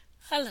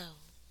Hello,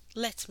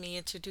 let me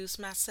introduce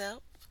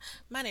myself.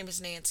 My name is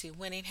Nancy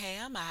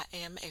Winningham. I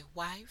am a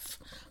wife,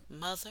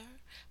 mother,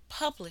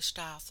 published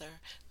author,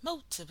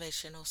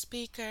 motivational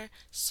speaker,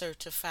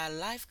 certified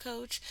life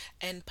coach,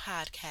 and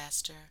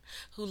podcaster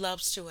who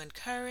loves to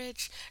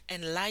encourage,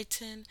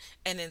 enlighten,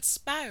 and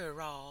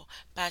inspire all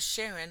by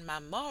sharing my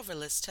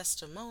marvelous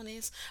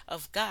testimonies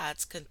of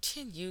God's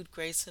continued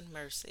grace and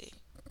mercy.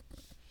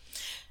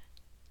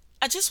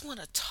 I just want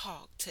to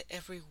talk to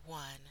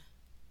everyone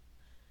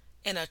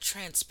in a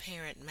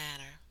transparent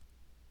manner.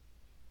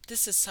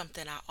 This is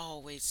something I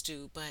always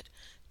do, but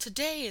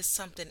today is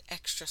something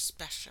extra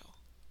special.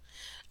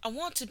 I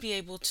want to be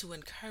able to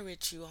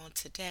encourage you on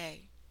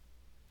today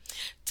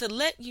to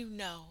let you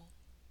know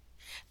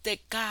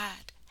that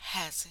God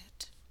has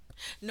it.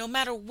 No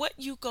matter what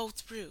you go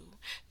through,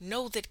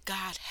 know that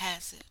God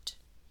has it.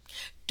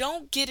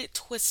 Don't get it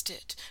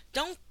twisted.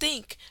 Don't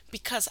think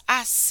because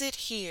I sit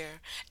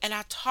here and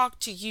I talk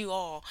to you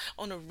all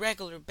on a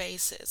regular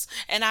basis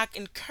and I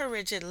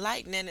encourage,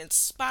 enlighten, and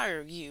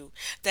inspire you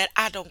that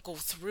I don't go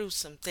through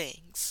some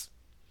things.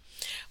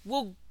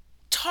 We'll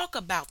talk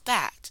about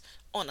that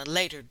on a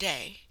later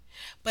day.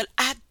 But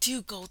I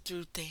do go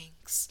through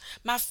things.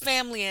 My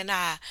family and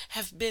I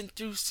have been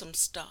through some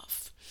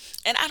stuff.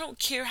 And I don't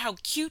care how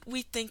cute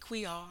we think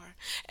we are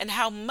and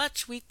how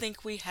much we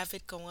think we have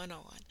it going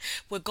on.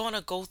 We're going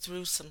to go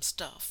through some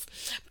stuff.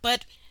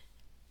 But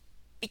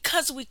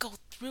because we go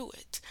through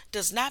it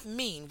does not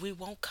mean we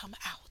won't come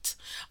out.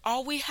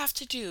 All we have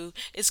to do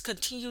is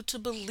continue to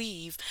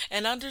believe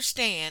and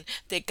understand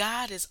that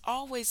God is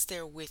always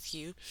there with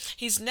you.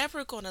 He's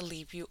never going to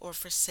leave you or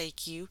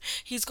forsake you.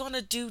 He's going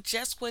to do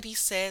just what He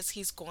says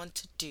He's going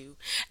to do.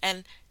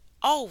 And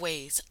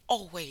always,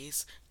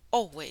 always,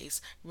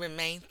 always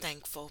remain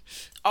thankful.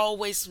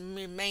 Always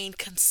remain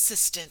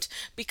consistent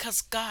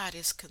because God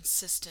is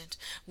consistent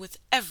with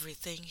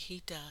everything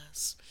He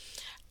does.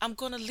 I'm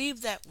going to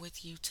leave that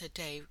with you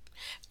today.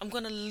 I'm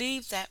going to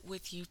leave that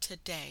with you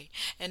today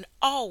and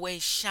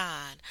always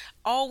shine.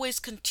 Always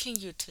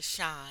continue to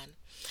shine.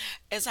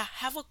 As I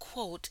have a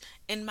quote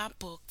in my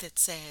book that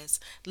says,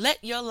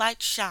 "Let your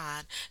light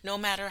shine no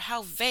matter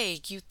how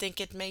vague you think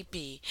it may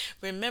be.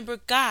 Remember,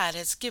 God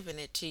has given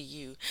it to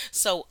you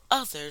so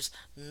others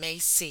may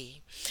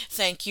see."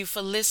 Thank you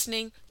for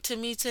listening to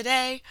me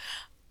today.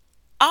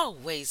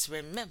 Always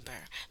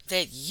remember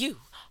that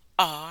you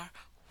are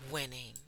winning.